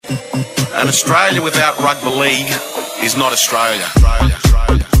And Australia without rugby league is not Australia.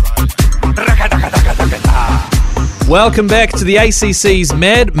 Welcome back to the ACC's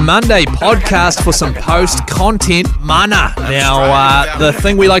Mad Monday podcast for some post-content mana. Now, the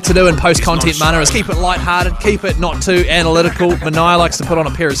thing we like to do in post-content mana is keep it lighthearted, keep it not too analytical. Mania likes to put on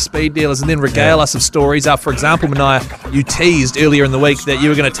a pair of speed dealers and then regale us of stories. For example, Mania, you teased earlier in the week that you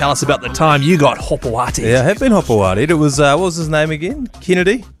were going to tell us about the time you got hopawati. Yeah, I have been hopawati. It was, what was his name again?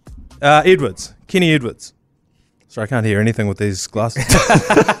 Kennedy? Edwards. Kenny Edwards. Sorry, I can't hear anything with these glasses.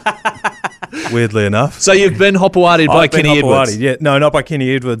 Weirdly enough. So you've been hopawati'd by Kenny Edwards? Yeah, no, not by Kenny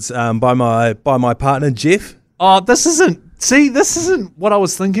Edwards. By my partner Jeff. Oh, this isn't what I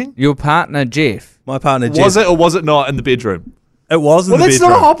was thinking. Your partner Jeff. My partner Jeff. Was it or was it not in the bedroom? It was in the bedroom. Well,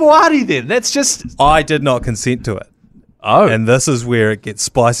 that's not a hopawati then. That's just... I did not consent to it. Oh. And this is where it gets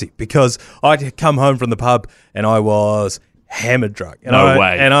spicy because I'd come home from the pub and I was hammered drunk. And No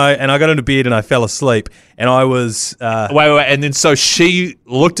way. And I got into bed and I fell asleep and I was... Wait. And then so she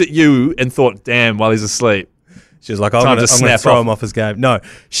looked at you and thought, damn, while he's asleep. She was like, I'm going to throw him off his game. No,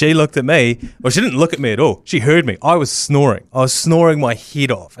 she looked at me. Well, she didn't look at me at all. She heard me. I was snoring. I was snoring my head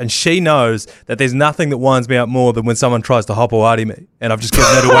off. And she knows that there's nothing that winds me up more than when someone tries to hopawati me. And I've just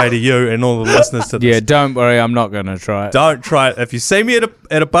given that away to you and all the listeners to this. Yeah, don't worry. I'm not going to try it. Don't try it. If you see me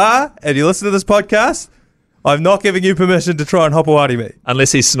at a bar and you listen to this podcast, I'm not giving you permission to try and hopawati me.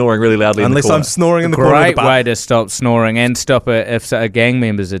 Unless he's snoring really loudly in the corner. I'm snoring in the corner of the bar. Great way to stop snoring and stop it if a gang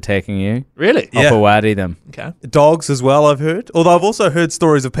member's attacking you. Really? Yeah. Hopawati them. Okay. Dogs as well, I've heard. Although I've also heard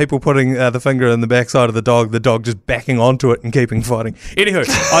stories of people putting the finger in the backside of the dog just backing onto it and keeping fighting. Anywho,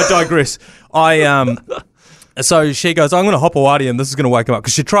 I digress. So she goes, I'm going to hopawati him. This is going to wake him up.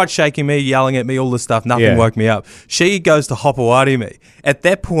 Because she tried shaking me, yelling at me, all this stuff. Nothing woke me up. She goes to hopawati me. At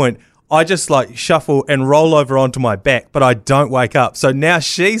that point, I just like shuffle and roll over onto my back, but I don't wake up. So now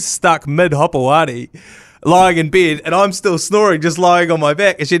she's stuck mid-hopawati, lying in bed, and I'm still snoring, just lying on my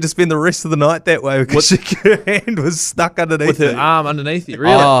back. And she had to spend the rest of the night that way because her hand was stuck underneath With her me. arm underneath you,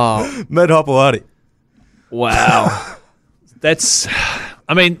 really? Oh, Mid-hopawati. wow. That's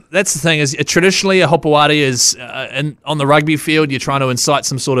the thing is traditionally a hopawati is on the rugby field you're trying to incite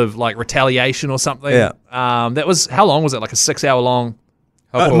some sort of like retaliation or something. Yeah. That was, how long was it? Like a 6-hour long?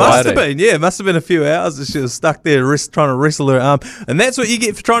 It must have been, yeah. It must have been a few hours that she was stuck there trying to wrestle her arm. And that's what you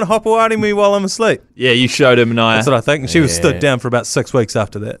get for trying to hopawati me while I'm asleep. Yeah, you showed him, Naya. That's what I think. And she was stood down for about 6 weeks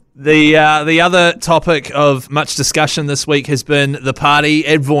after that. The other topic of much discussion this week has been the party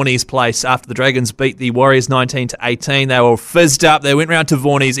at Vorney's place after the Dragons beat the Warriors 19-18. They were fizzed up. They went round to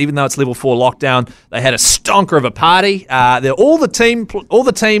Vorney's, even though it's level 4 lockdown. They had a stonker of a party. All the team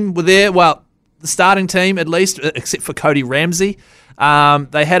were there. Well, the starting team at least, except for Cody Ramsey.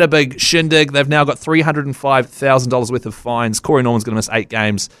 They had a big shindig. They've now got $305,000 worth of fines. Corey Norman's going to miss 8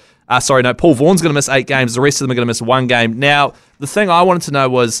 games. Paul Vaughan's going to miss 8 games. The rest of them are going to miss 1 game. Now, the thing I wanted to know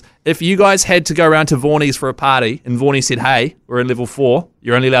was, if you guys had to go around to Vorney's for a party, and Vorney said, hey, we're in level 4,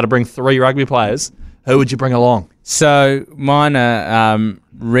 you're only allowed to bring 3 rugby players, who would you bring along? So mine are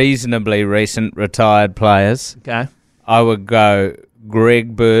reasonably recent retired players. Okay. I would go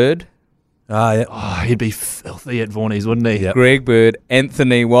Greg Bird. Yeah. Oh, he'd be filthy at Vorney's, wouldn't he? Yep. Greg Bird,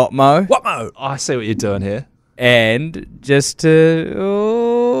 Anthony Watmo. Watmo! Oh, I see what you're doing here. And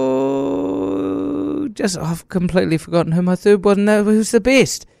I've completely forgotten who my third was. No, who's the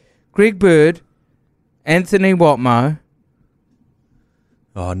best? Greg Bird, Anthony Watmo.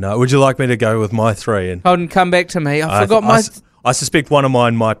 Oh, no. Would you like me to go with my 3? And Hold on, come back to me. I forgot my... I suspect one of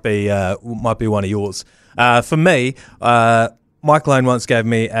mine might be one of yours. For me, Mike Lane once gave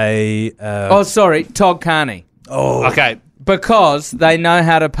me a... Todd Carney. Oh, Okay. Because they know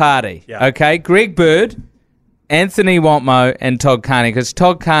how to party. Yeah. Okay, Greg Bird, Anthony Watmo, and Todd Carney. Because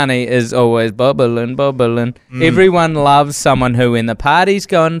Todd Carney is always bubbling. Everyone loves someone who, when the party's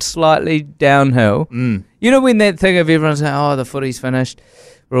gone slightly downhill, you know when that thing of everyone saying, oh, the footy's finished,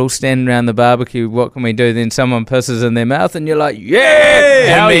 we're all standing around the barbecue, what can we do? Then someone pisses in their mouth and you're like, yeah!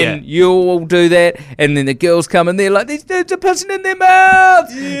 Hell And then you all do that, and then the girls come and they're like, these dudes are pissing in their mouth!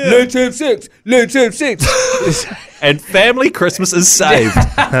 Yeah. Let's have sex! And family Christmas is saved.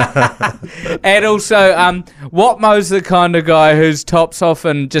 And also, Watmo's the kind of guy who's tops off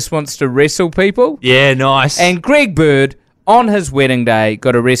and just wants to wrestle people. Yeah, nice. And Greg Bird, on his wedding day,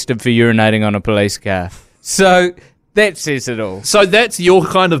 got arrested for urinating on a police car. So that says it all. So that's your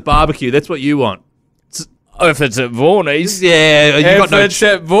kind of barbecue. That's what you want. If it's at Vorney's. Yeah, you got no... It's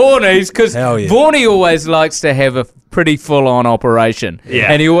at Vorney's, because Hell yeah. Vorney always likes to have a pretty full-on operation.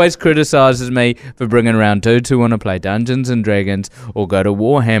 Yeah. And he always criticises me for bringing around dudes who want to play Dungeons and Dragons or go to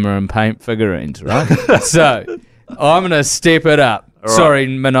Warhammer and paint figurines, right? So I'm going to step it up. Sorry,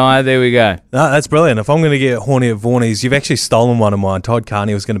 Mania, there we go. No, that's brilliant. If I'm going to get horny at Vorney's, you've actually stolen one of mine. Todd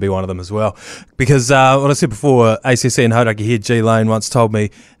Carney was going to be one of them as well. Because what I said before, ACC and Hodaki Head G Lane once told me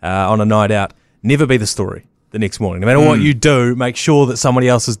on a night out, never be the story the next morning. No matter what you do, make sure that somebody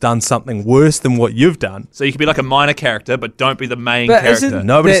else has done something worse than what you've done. So you can be like a minor character, but don't be the main But character. isn't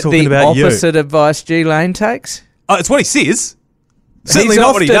Nobody's that talking about the you. opposite advice G Lane takes? Oh, it's what he says. Certainly He's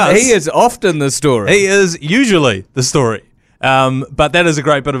not what he often- does. He is often the story. He is usually the story. But that is a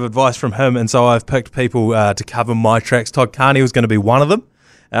great bit of advice from him, and so I've picked people to cover my tracks. Todd Carney was going to be one of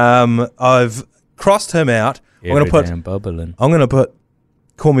them. I've crossed him out. I'm going to put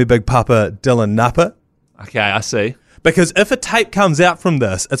Call Me Big Papa Dylan Nupper, Okay, I see. because if a tape comes out from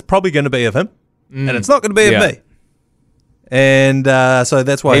this, it's probably going to be of him, and it's not going to be Yeah. of me. And so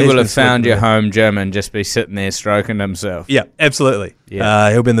that's why He he's will been have found selected your there. home gym and just be sitting there stroking himself. Yeah, absolutely.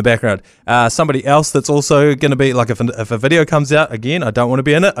 Yeah. He'll be in the background. Somebody else that's also going to be, like, if a video comes out, again, I don't want to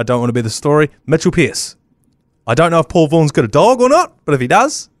be in it. I don't want to be the story. Mitchell Pearce. I don't know if Paul Vaughan's got a dog or not, but if he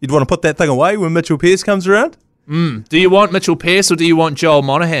does, you'd want to put that thing away when Mitchell Pearce comes around. Do you want Mitchell Pearce or do you want Joel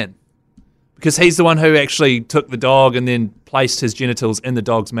Monahan? Because he's the one who actually took the dog and then placed his genitals in the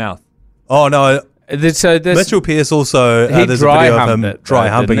dog's mouth. Oh, no. So this, Mitchell Pearce also, he there's a dry video of humped him it, dry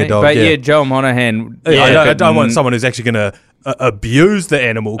though, humping didn't a he? dog. But yeah. yeah, Joel Monahan. I don't want someone who's actually going to abuse the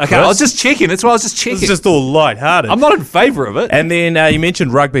animal. Okay, Chris. I was just checking. That's why I was just checking. It's just all lighthearted. I'm not in favour of it. And then you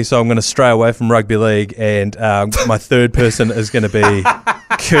mentioned rugby, so I'm going to stray away from rugby league, and my third person is going to be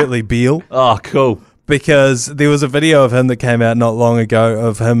Kurtley Beale, Oh, cool. because there was a video of him that came out not long ago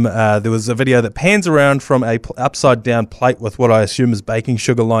of him. There was a video that pans around from a upside down plate with what I assume is baking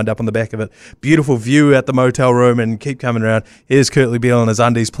sugar lined up on the back of it. Beautiful view at the motel room, and keep coming around. Here's Kurtley Beale in his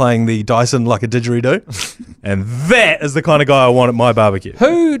undies playing the Dyson like a didgeridoo. And that is the kind of guy I want at my barbecue.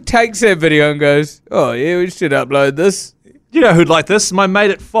 Who takes that video and goes, oh, yeah, we should upload this? You know who'd like this? My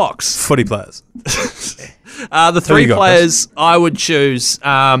mate at Fox. Footy players. The three you got, players I would choose,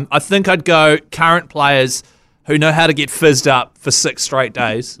 I think I'd go current players who know how to get fizzed up for 6 straight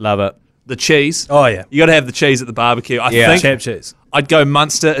days. Love it. The cheese. Oh, yeah. You got to have the cheese at the barbecue. I Yeah. think Champ cheese. I'd go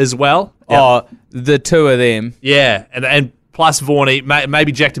Munster as well. Oh, the two of them. Yeah, and plus Vorney,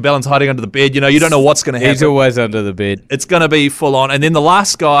 maybe Jack de Bellin's hiding under the bed. You know, you don't know what's going to happen. He's always under the bed. It's going to be full on. And then the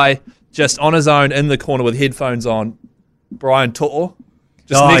last guy, just on his own in the corner with headphones on, Brian To'o.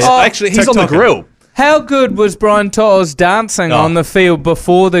 Just Oh, next, yeah. actually, he's on the TikToker. grill. How good was Brian To'o's dancing on the field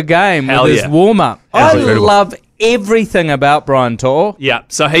before the game Hell with his yeah. warm-up? I incredible. love everything about Brian To'o. Yeah,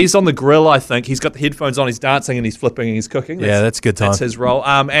 so he's on the grill, I think. He's got the headphones on, he's dancing and he's flipping and he's cooking. Yeah, that's a good time. That's his role.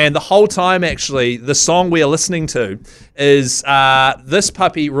 And the whole time, actually, the song we are listening to is this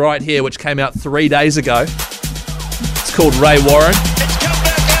puppy right here, which came out 3 days ago. It's called Ray Warren. It's come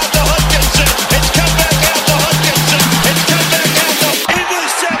back out to Hodgkinson. It's come back out to Hodgkinson. It's come back out to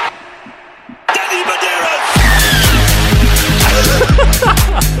intercept. Danny Madeira.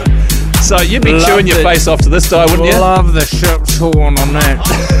 So you'd be Loved chewing your it. face off to this guy, wouldn't you? Love the ship's horn on that.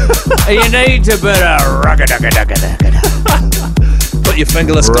 You need a bit of Put your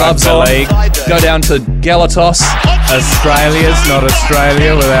fingerless gloves on. Rugby league. Go down to Galatos. Australia's not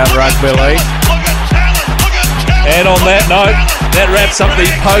Australia without rugby league. Look at talent. Look at talent. And on that note, that wraps up the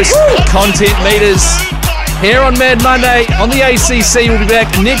post-content meters here on Mad Monday on the ACC. We'll be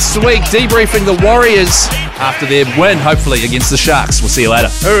back next week debriefing the Warriors after their win, hopefully, against the Sharks. We'll see you later.